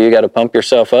whether you got to pump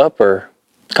yourself up or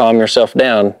calm yourself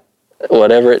down,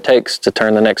 whatever it takes to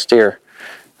turn the next steer,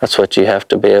 that's what you have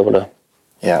to be able to.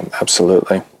 Yeah,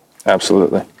 absolutely.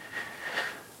 Absolutely.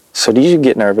 So do you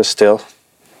get nervous still?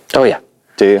 Oh, yeah.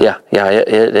 Do you? Yeah.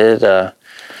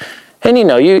 And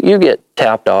you get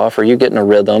tapped off, or you get in a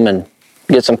rhythm and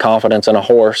get some confidence in a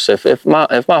horse. If my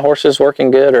horse is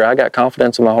working good, or I got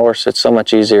confidence in my horse, it's so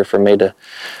much easier for me to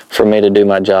do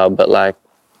my job. But like,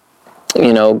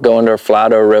 going to a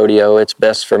flat or rodeo, it's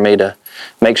best for me to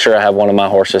make sure I have one of my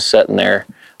horses sitting there.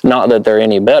 Not that they're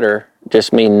any better,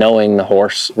 just me knowing the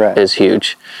horse is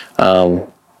huge.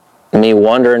 Me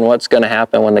wondering what's going to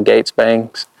happen when the gates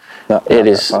bangs.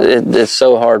 It's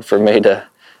so hard for me to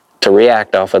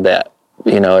react off of that.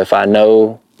 If I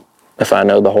know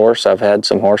the horse, I've had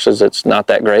some horses that's not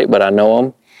that great, but I know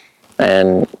them,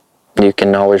 and you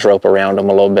can always rope around them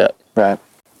a little bit. Right.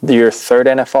 Your third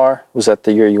NFR, was that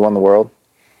the year you won the world?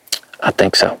 I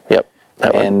think so. Yep.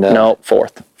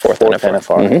 Fourth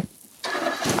NFR.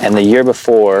 Mm-hmm. And the year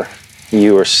before,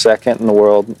 you were second in the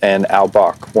world, and Al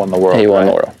Bach won the world. He won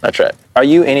the world. That's right. Are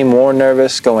you any more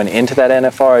nervous going into that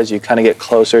NFR as you kind of get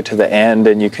closer to the end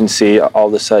and you can see all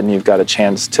of a sudden you've got a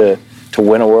chance to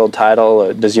win a world title?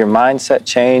 Or does your mindset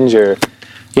change? Or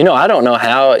I don't know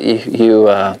how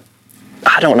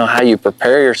I don't know how you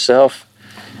prepare yourself.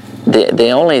 The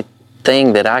only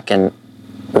thing that I can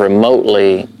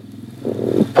remotely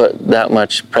put that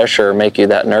much pressure or make you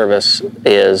that nervous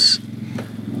is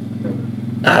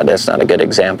that's not a good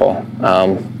example.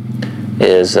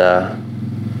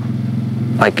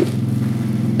 Like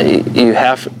you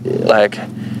have, like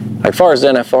far as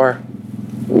NFR,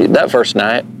 that first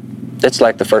night, it's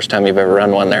like the first time you've ever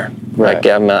run one there. Right. Like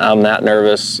I'm that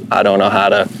nervous. I don't know how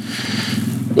to,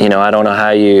 I don't know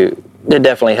how it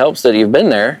definitely helps that you've been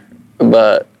there,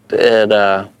 but it,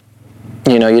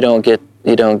 you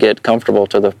don't get comfortable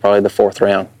to probably the fourth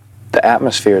round. The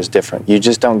atmosphere is different. You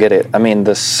just don't get it. I mean,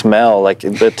 the smell, like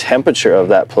the temperature of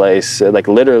that place, like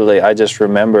literally, I just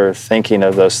remember thinking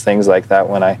of those things like that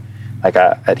when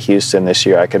at Houston this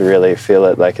year, I could really feel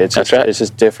it. Like it's just, it's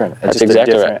just different. It's that's just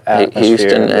exactly a different right. atmosphere.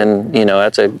 Houston, and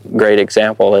that's a great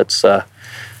example. I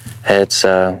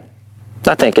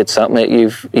think it's something that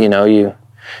you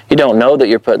don't know that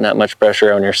you're putting that much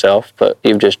pressure on yourself, but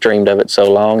you've just dreamed of it so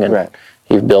long, and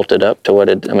you've built it up to what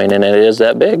it. I mean, and it is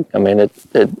that big. I mean,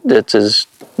 it's as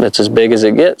big as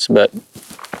it gets. But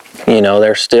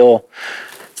there's still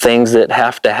things that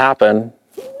have to happen.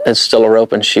 It's still a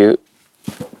rope and shoot.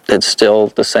 It's still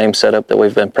the same setup that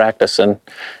we've been practicing.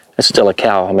 It's still a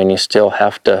cow. I mean, you still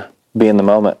have to be in the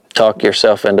moment. Talk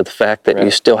yourself into the fact that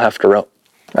you still have to rope.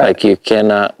 Right. Like you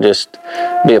cannot just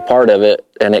be a part of it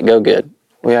and it go good.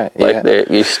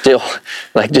 You still,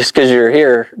 like, just because you're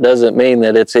here doesn't mean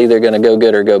that it's either going to go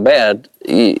good or go bad,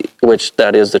 which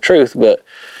that is the truth, but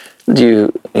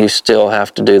you still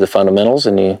have to do the fundamentals,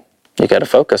 and you got to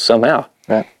focus somehow.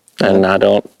 Right. And I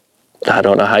don't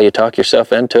know how you talk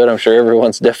yourself into it. I'm sure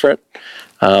everyone's different.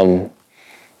 For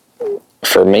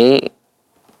me,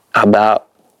 about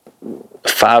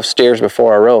 5 steers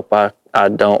before I rope, I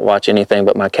don't watch anything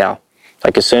but my cow.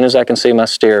 Like, as soon as I can see my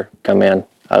steer come in,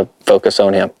 I focus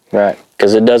on him. Right.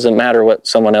 Because it doesn't matter what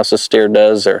someone else's steer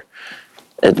does, or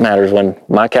it matters when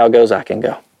my cow goes, I can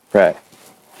go. Right.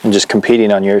 And just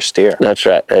competing on your steer. That's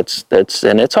right.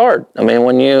 It's hard. I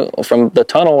mean, from the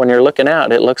tunnel, when you're looking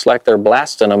out, it looks like they're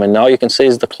blasting them, and all you can see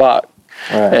is the clock.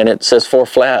 Right. And it says 4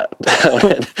 flat.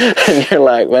 And you're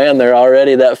like, man, they're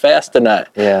already that fast tonight.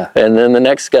 Yeah. And then the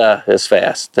next guy is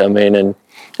fast. I mean, and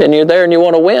you're there and you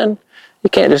want to win. You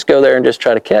can't just go there and just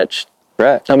try to catch.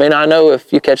 Right. I mean, I know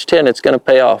if you catch 10, it's going to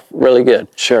pay off really good.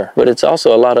 Sure. But it's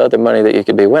also a lot of other money that you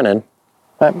could be winning.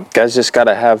 Right. Guys just got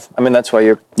to have, I mean, that's why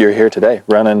you're here today,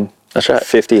 running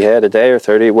 50 head a day or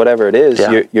 30, whatever it is.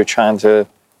 Yeah. You're trying to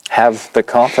have the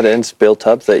confidence built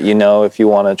up that if you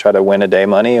want to try to win a day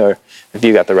money, or if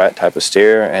you got the right type of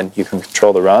steer and you can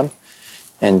control the run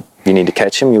and you need to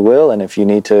catch him, you will. And if you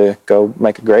need to go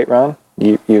make a great run,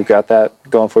 you've got that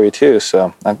going for you too.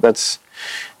 So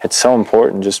it's so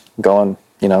important just going,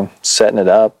 setting it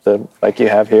up like you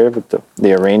have here with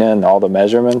the arena and all the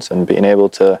measurements and being able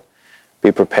to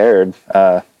be prepared.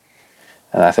 And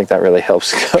I think that really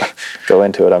helps go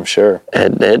into it, I'm sure.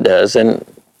 It does. And,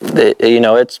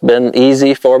 it's been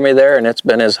easy for me there, and it's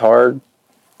been as hard.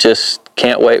 Just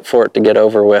can't wait for it to get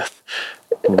over with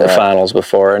the finals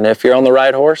before. And if you're on the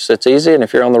right horse, it's easy. And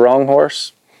if you're on the wrong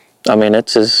horse, I mean,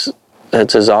 it's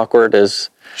as awkward as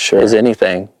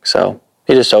anything. So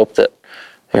you just hope that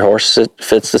your horse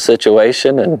fits the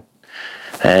situation.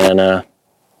 And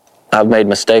I've made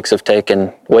mistakes of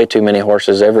taking way too many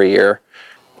horses every year.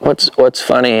 What's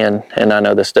funny, and I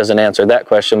know this doesn't answer that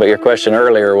question, but your question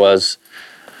earlier was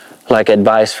like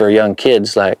advice for young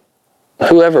kids. Like,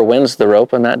 whoever wins the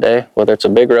roping that day, whether it's a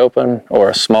big roping or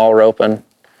a small roping,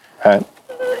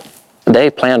 they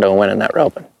planned on winning that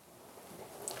roping.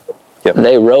 Yep.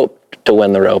 They roped to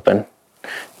win the roping.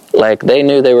 Like, they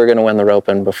knew they were going to win the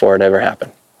roping before it ever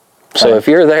happened. So Right. if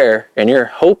you're there and you're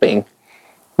hoping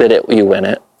that you win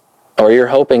it, or you're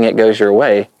hoping it goes your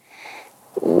way,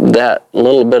 that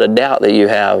little bit of doubt that you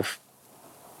have,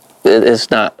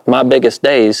 it's not. My biggest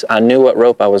days, I knew what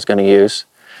rope I was going to use.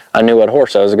 I knew what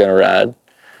horse I was going to ride.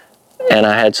 And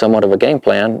I had somewhat of a game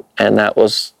plan, and that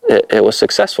was, it was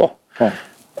successful. Right.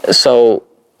 So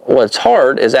what's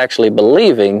hard is actually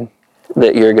believing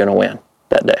that you're going to win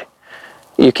that day.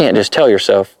 You can't just tell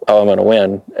yourself, oh, I'm going to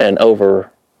win, and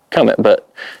overcome it. But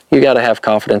you got to have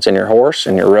confidence in your horse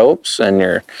and your ropes and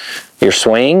your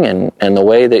swing and the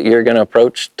way that you're going to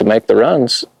approach to make the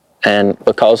runs. And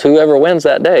because whoever wins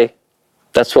that day,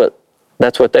 that's what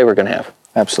they were going to have.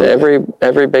 Absolutely.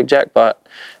 Every big jackpot,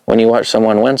 when you watch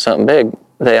someone win something big,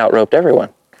 they outroped everyone.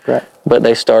 Right. But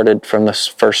they started from the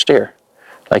first steer.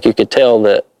 Like, you could tell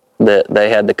that they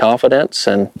had the confidence,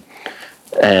 and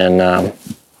I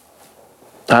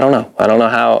don't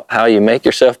know how you make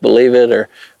yourself believe it,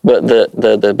 but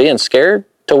the being scared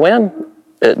to win,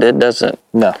 it doesn't.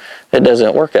 No. It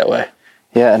doesn't work that way.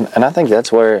 Yeah, and I think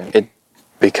that's where it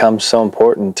becomes so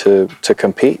important to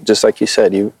compete. Just like you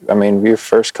said, your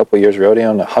first couple of years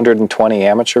rodeoing 120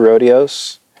 amateur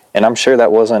rodeos, and I'm sure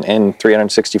that wasn't in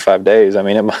 365 days. I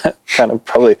mean, it might kind of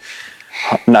probably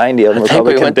 90 of them were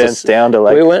probably condensed down to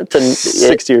like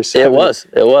 60 or 70.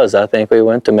 It was. I think we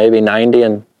went to maybe 90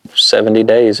 and 70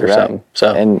 days or something.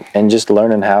 So and just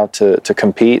learning how to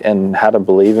compete and how to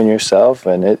believe in yourself,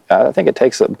 and I think it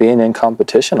takes being in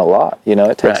competition a lot.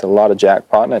 It takes a lot of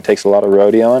jackpotting, it takes a lot of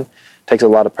rodeoing, it takes a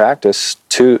lot of practice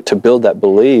to build that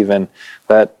belief, and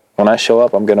that when I show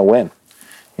up, I'm going to win.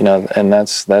 And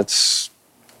that's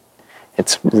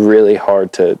it's really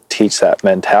hard to teach that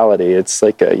mentality. It's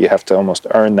like you have to almost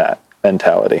earn that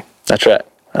mentality. That's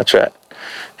right.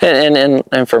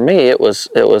 And for me, it was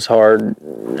hard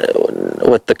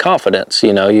with the confidence.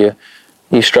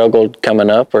 You struggled coming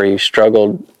up, or you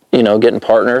struggled, getting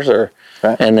partners,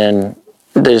 Right. And then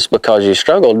just because you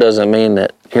struggled doesn't mean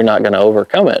that you're not going to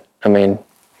overcome it. I mean,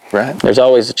 right. There's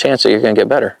always a chance that you're going to get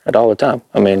better at all the time.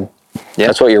 I mean,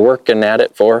 That's what you're working at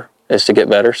it for, is to get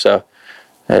better. So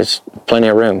there's plenty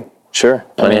of room. Sure.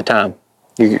 Plenty of time.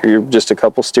 You're just a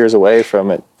couple steers away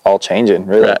from it all changing,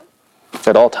 really. Right.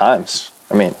 At all times.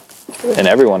 I mean, and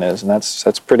everyone is, and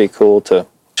that's pretty cool to.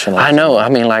 I know. I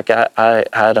mean, like,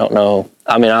 I don't know.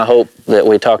 I mean, I hope that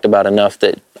we talked about enough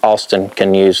that Austin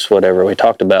can use whatever we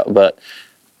talked about, but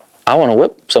I want to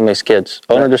whip some of these kids.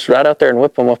 I want to just ride out there and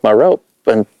whip them with my rope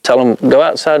and tell them, go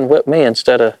outside and whip me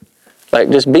instead of, like,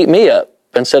 just beat me up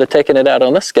instead of taking it out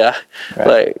on this guy. Right.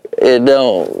 Like,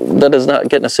 that is not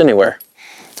getting us anywhere.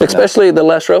 Especially the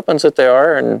less ropings that they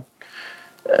are, and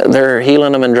they're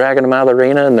heeling them and dragging them out of the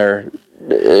arena, and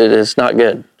it is not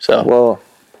good. So. Well,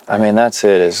 I mean, that's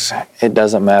it. It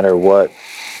doesn't matter what,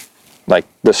 like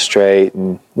the straight,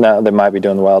 and now they might be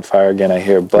doing the wildfire again, I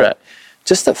hear, but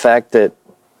just the fact that,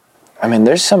 I mean,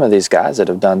 there's some of these guys that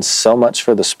have done so much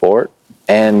for the sport,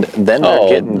 and then they're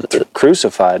getting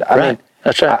crucified. I mean,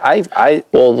 that's right.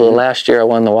 Well, the last year I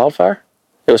won the wildfire,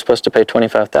 it was supposed to pay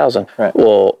 $25,000. Right.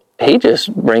 Well, he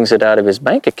just brings it out of his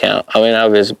bank account. I mean, out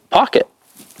of his pocket.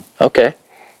 Okay.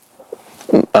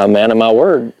 A man of my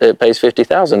word, it pays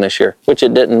 $50,000 this year, which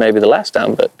it didn't maybe the last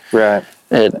time, but right.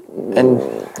 And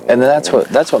that's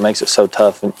what makes it so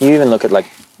tough. And you even look at like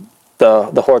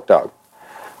the Hork Dog.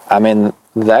 I mean,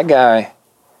 that guy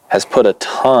has put a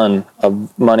ton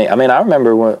of money. I mean, I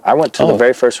remember when I went to the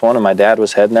very first one, and my dad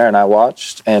was heading there, and I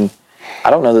watched, and I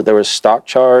don't know that there was stock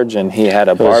charge, and he had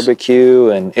a barbecue,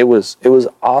 and it was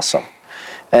awesome.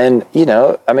 And,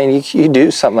 I mean, you do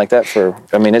something like that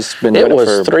it's been doing it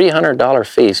was $300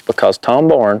 fees, because Tom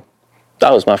Bourne,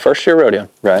 that was my first year rodeo.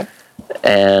 Right.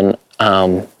 And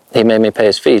he made me pay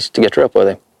his fees to get to rope with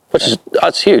him,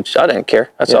 that's huge. I didn't care.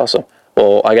 That's awesome.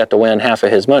 Well, I got to win half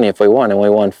of his money if we won, and we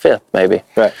won fifth, maybe.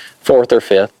 Right. Fourth or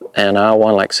fifth, and I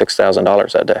won like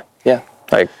 $6,000 that day. Yeah.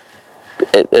 Like,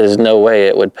 there's no way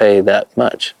it would pay that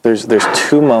much. There's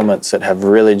two moments that have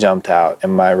really jumped out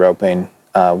in my roping.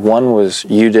 One was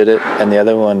you did it, and the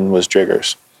other one was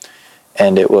Driggers.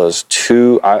 And it was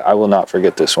I will not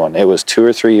forget this one. It was 2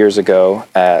 or 3 years ago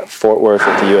at Fort Worth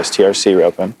at the USTRC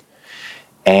roping.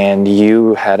 And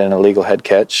you had an illegal head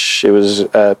catch. It was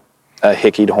a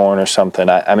hickied horn or something.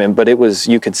 I mean, but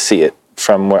you could see it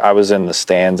from where I was in the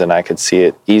stands, and I could see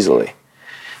it easily.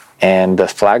 And the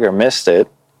flagger missed it,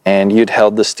 and you'd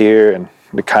held the steer, and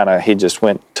he just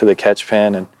went to the catch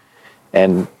pen,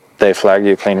 and they flagged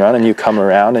you a clean run, and you come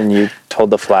around and you told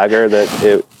the flagger that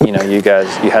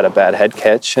you had a bad head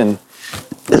catch, and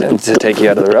to take you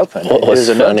out of the roping. What was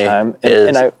funny time.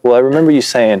 And I remember you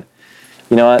saying,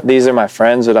 you know what, these are my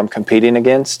friends that I'm competing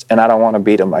against, and I don't want to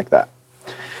beat them like that.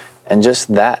 And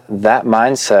just that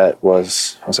mindset I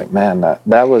was like, man,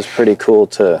 that was pretty cool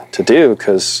to do,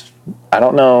 because I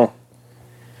don't know,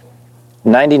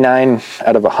 99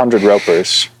 out of 100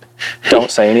 ropers don't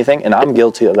say anything, and I'm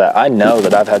guilty of that. I know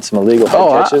that I've had some illegal head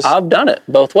catches. I've done it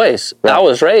both ways. Right. I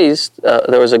was raised,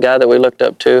 there was a guy that we looked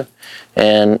up to,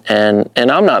 and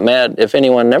I'm not mad if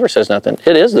anyone never says nothing.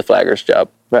 It is the flagger's job.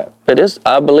 Right. It is.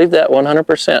 I believe that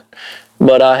 100%.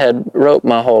 But I had roped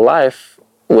my whole life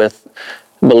with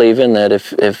believing that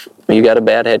if you got a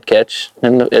bad head catch,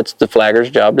 and it's the flagger's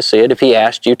job to see it. If he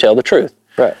asked you, tell the truth.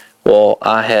 Right. Well,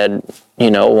 I had,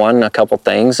 won a couple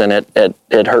things, and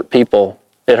it hurt people.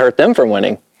 It hurt them from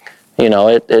winning.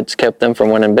 It's kept them from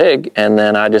winning big. And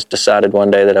then I just decided one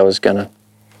day that I was gonna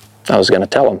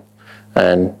tell them.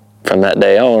 And from that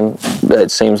day on,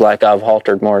 it seems like I've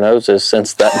haltered more noses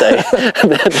since that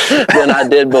day than I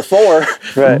did before.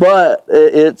 Right. But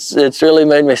it's really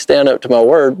made me stand up to my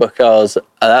word, because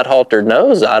that haltered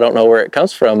nose, I don't know where it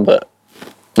comes from, but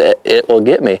it will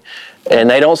get me. And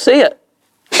they don't see it.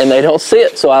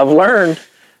 So I've learned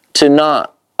to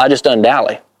not, I just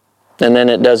undally. And then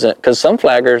it doesn't, because some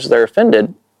flaggers, they're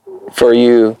offended for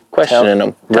you questioning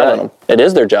them, telling them. It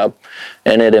is their job,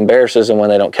 and it embarrasses them when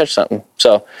they don't catch something.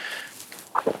 So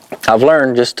I've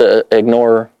learned just to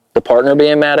ignore the partner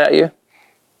being mad at you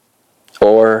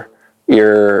or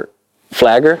your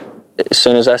flagger. As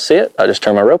soon as I see it, I just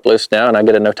turn my rope loose now, and I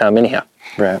get it no time anyhow.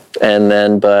 Right. And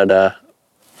then, but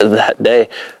that day,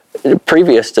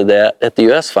 previous to that, at the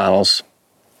U.S. finals,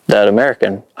 that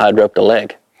American, I'd roped a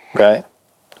leg. Right.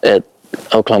 At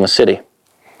Oklahoma City.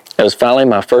 It was finally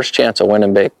my first chance of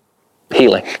winning big,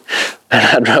 healing.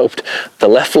 And I roped the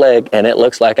left leg, and it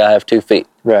looks like I have 2 feet.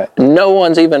 Right. No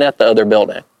one's even at the other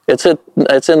building. It's in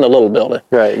the little building.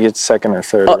 Right. It's second or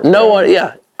third. No one.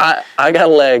 Yeah. I got a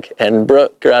leg, and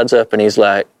Brooke rides up, and he's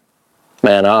like,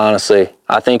 "Man, honestly,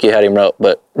 I think you had him roped,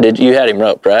 but you had him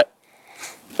roped, right?"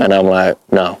 And I'm like,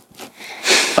 "No,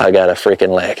 I got a freaking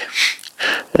leg."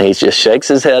 And he just shakes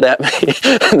his head at me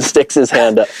and sticks his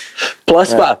hand up.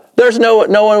 +5. There's no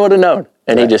one would have known.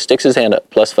 And he just sticks his hand up,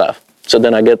 +5. So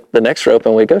then I get the next rope,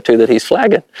 and we go to that he's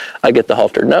flagging. I get the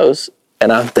haltered nose,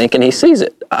 and I'm thinking he sees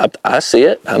it. I see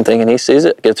it. I'm thinking he sees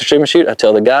it. Get the strip and shoot. I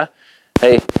tell the guy,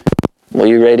 "Hey, will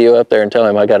you radio up there and tell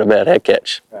him I got a bad head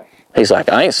catch?" Right. He's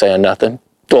like, "I ain't saying nothing."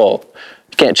 Well,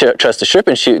 you can't trust the strip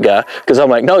and shoot guy, because I'm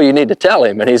like, "No, you need to tell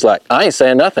him." And he's like, "I ain't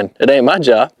saying nothing. It ain't my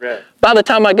job." Right. By the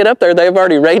time I get up there, they've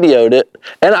already radioed it,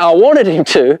 and I wanted him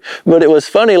to, but it was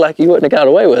funny, like he wouldn't have got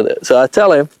away with it. So I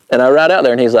tell him, and I ride out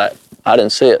there, and he's like, "I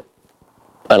didn't see it."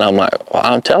 And I'm like, "Well,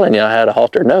 I'm telling you, I had a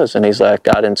haltered nose." And he's like,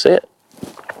 "I didn't see it."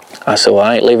 I said, "Well,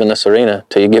 I ain't leaving this arena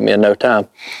till you give me a no time."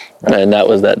 Right. And that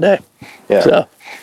was that day. Yeah. So